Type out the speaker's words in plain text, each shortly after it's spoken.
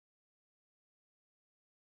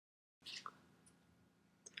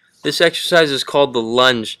This exercise is called the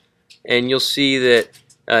lunge, and you'll see that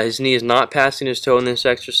his knee is not passing his toe in this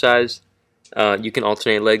exercise. You can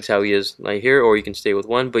alternate legs how he is right here, or you can stay with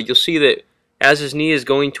one, but you'll see that as his knee is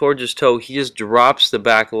going towards his toe, he just drops the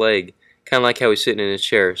back leg, kind of like how he's sitting in his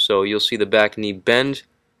chair. So you'll see the back knee bend.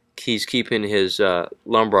 He's keeping his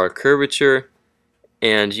lumbar curvature,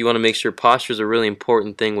 and you want to make sure posture is a really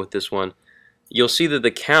important thing with this one. You'll see that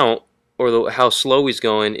the count, or how slow he's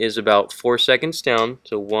going, is about 4 seconds down.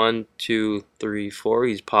 So 1, 2, 3, 4.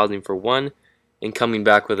 He's pausing for 1 and coming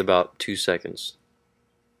back with about 2 seconds.